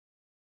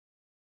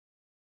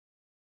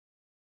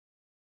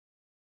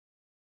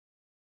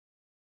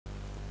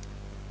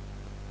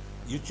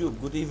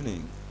YouTube, good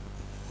evening.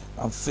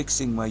 I'm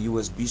fixing my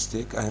USB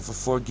stick. I have a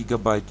 4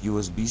 GB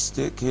USB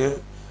stick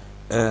here,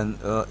 and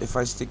if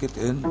I stick it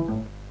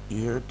in, you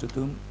hear it,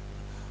 Tutum?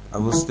 I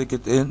will stick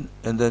it in,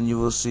 and then you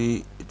will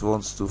see it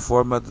wants to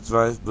format the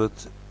drive, but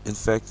in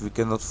fact we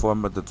cannot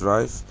format the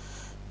drive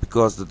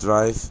because the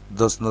drive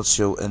does not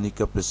show any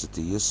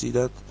capacity. You see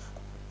that?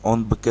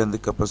 Onbekende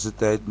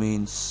capaciteit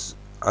means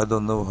I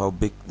don't know how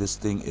big this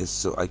thing is,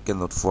 so I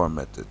cannot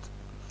format it.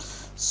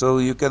 So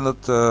you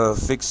cannot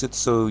fix it,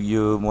 so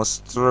you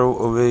must throw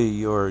away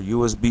your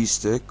USB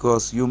stick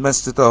because you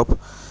messed it up.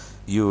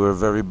 You were a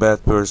very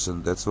bad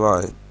person, that's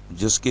why.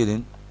 Just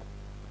kidding.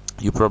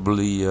 You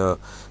probably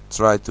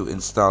tried to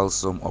install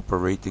some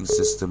operating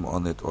system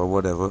on it or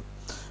whatever.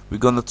 We're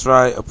gonna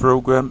try a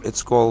program.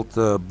 It's called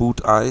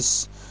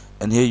Bootice,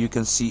 and here you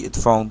can see it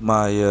found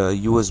my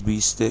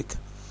USB stick.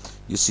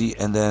 You see,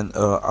 and then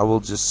I will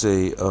just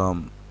say,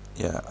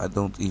 yeah, I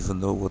don't even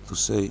know what to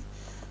say,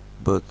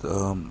 but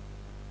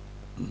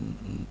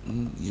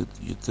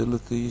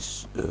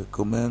utilities,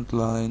 command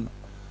line,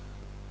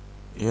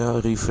 yeah,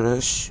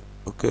 refresh,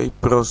 okay,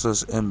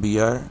 process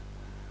mbr,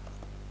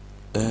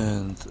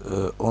 and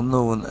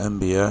unknown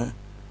mbr,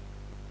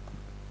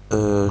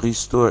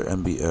 restore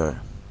mbr.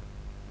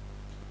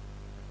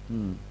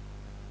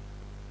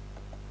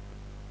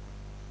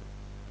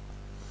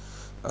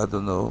 I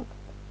don't know.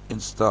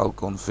 Install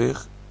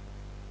config,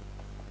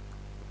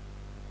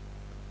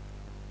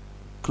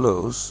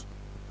 close,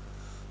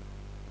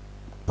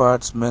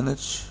 parts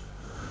manage,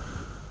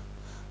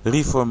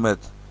 reformat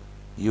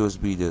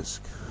USB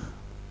disk,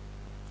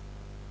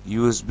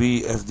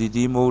 USB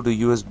FDD mode,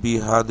 USB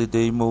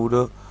HDD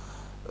mode,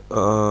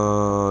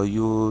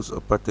 use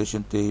a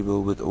partition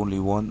table with only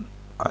one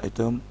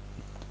item,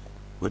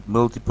 with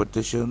multi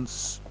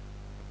partitions,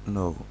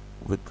 no,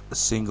 with a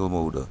single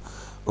mode.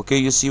 Okay,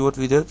 you see what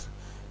we did?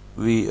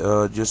 We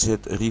just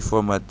hit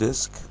reformat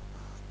disk,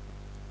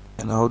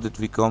 and how did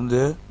we come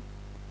there?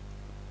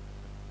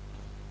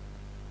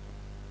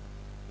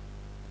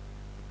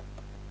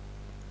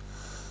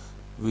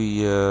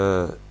 We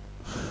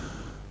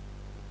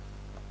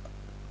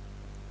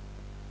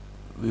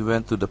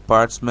went to the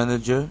parts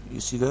manager. You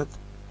see that?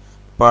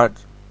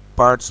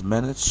 Parts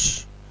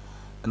manage,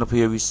 and up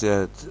here we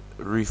said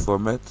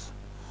reformat,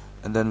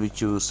 and then we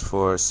choose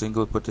for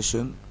single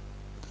partition,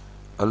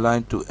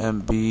 align to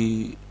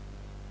MB,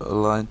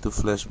 align to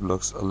flash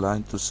blocks,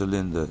 align to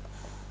cylinder.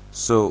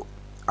 So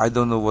I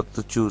don't know what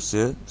to choose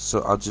here,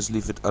 so I'll just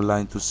leave it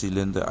aligned to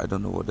cylinder. I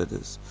don't know what that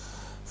is.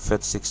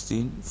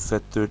 FAT16,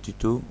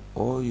 FAT32.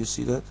 Oh, you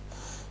see that?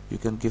 You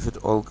can give it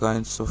all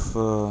kinds of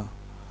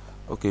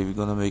okay, we're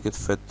gonna make it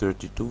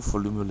FAT32.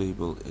 Volume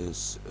label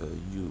is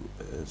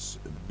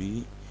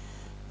USB,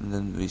 and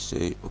then we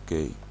say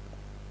okay,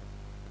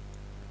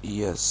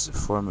 yes,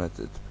 format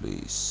it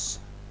please.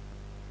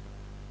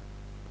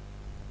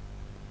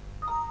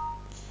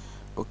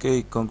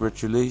 Okay,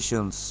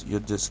 congratulations,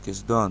 your disk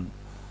is done.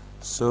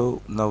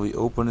 So now we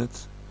open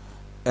it,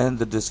 and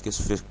the disk is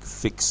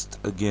fixed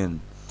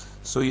again.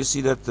 So you see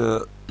that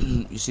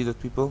you see that,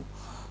 people,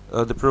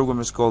 the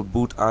program is called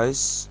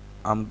Bootice.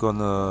 I'm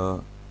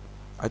gonna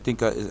I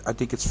think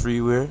it's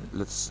freeware.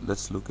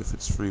 Let's look if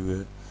it's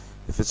freeware.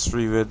 If it's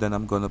freeware, then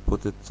I'm gonna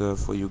put it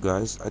for you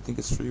guys. I think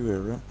it's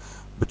freeware, right?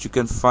 But you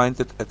can find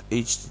it at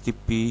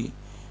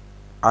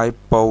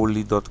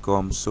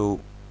http://ipauli.com.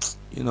 So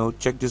you know,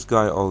 check this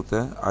guy out,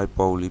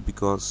 iPauli,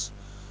 because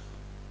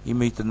he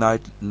made a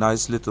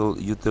nice little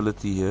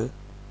utility here,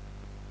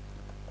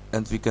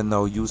 and we can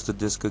now use the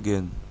disk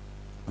again.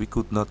 We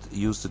could not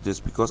use the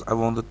disk because I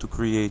wanted to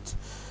create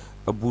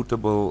a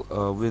bootable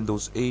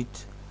Windows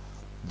 8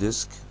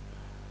 disk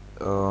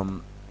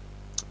from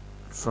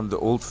the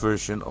old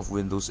version of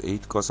Windows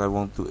 8, because I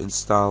want to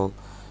install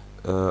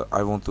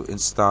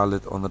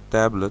it on a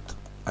tablet.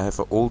 I have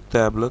an old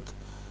tablet,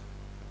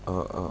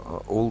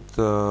 old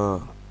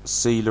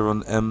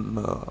Celeron M,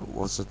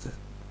 what's it,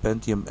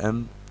 Pentium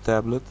M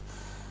tablet,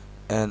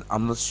 and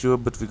I'm not sure,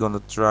 but we're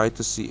gonna try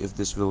to see if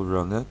this will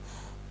run it.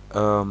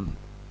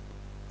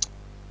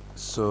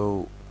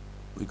 So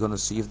we're gonna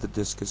see if the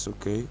disk is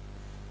okay.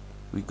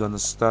 We're gonna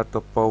start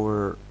up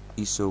Power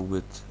ISO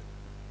with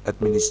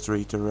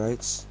administrator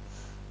rights.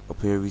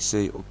 Up here we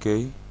say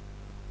okay,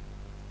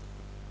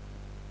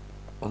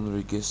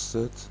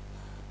 unregistered,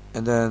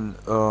 and then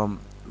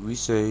we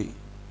say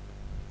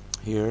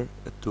here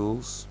at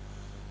tools,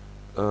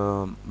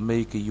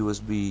 make a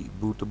USB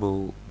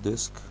bootable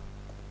disk.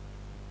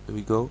 There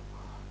we go.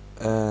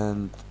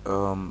 And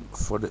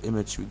for the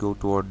image we go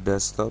to our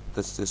desktop.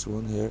 That's this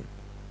one here.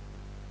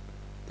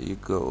 There you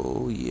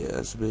go.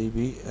 Yes,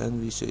 baby.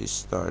 And we say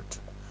start,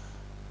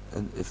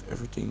 and if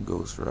everything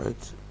goes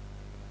right,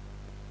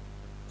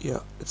 yeah,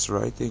 it's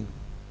writing.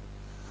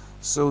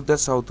 So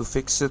that's how to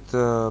fix it,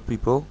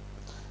 people.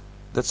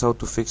 That's how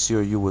to fix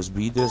your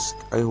USB disk.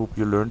 I hope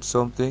you learned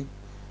something,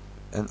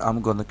 and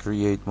I'm gonna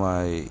create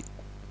my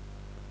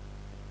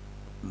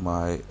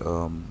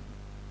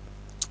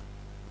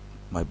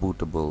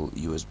bootable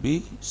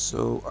USB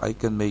so I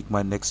can make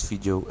my next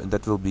video, and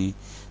that will be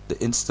the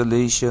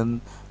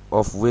installation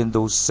of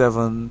Windows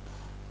 7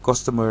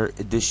 Customer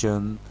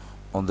Edition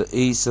on the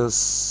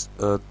Asus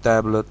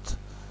tablet.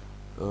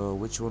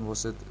 Which one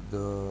was it?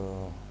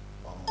 The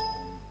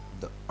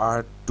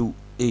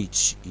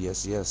R2H.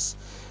 Yes,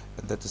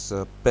 and that is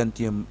a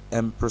Pentium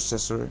M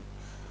processor,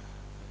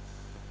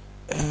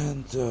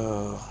 and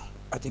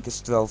I think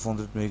it's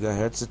 1200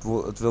 megahertz. It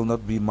will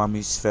not be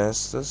mommy's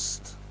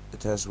fastest.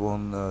 It has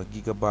 1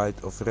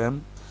 gigabyte of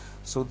RAM,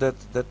 so that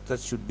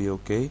should be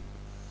okay.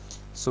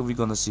 So we're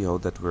gonna see how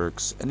that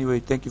works. Anyway,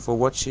 thank you for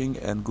watching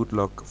and good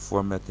luck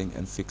formatting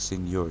and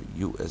fixing your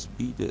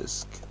USB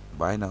disk.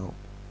 Bye now.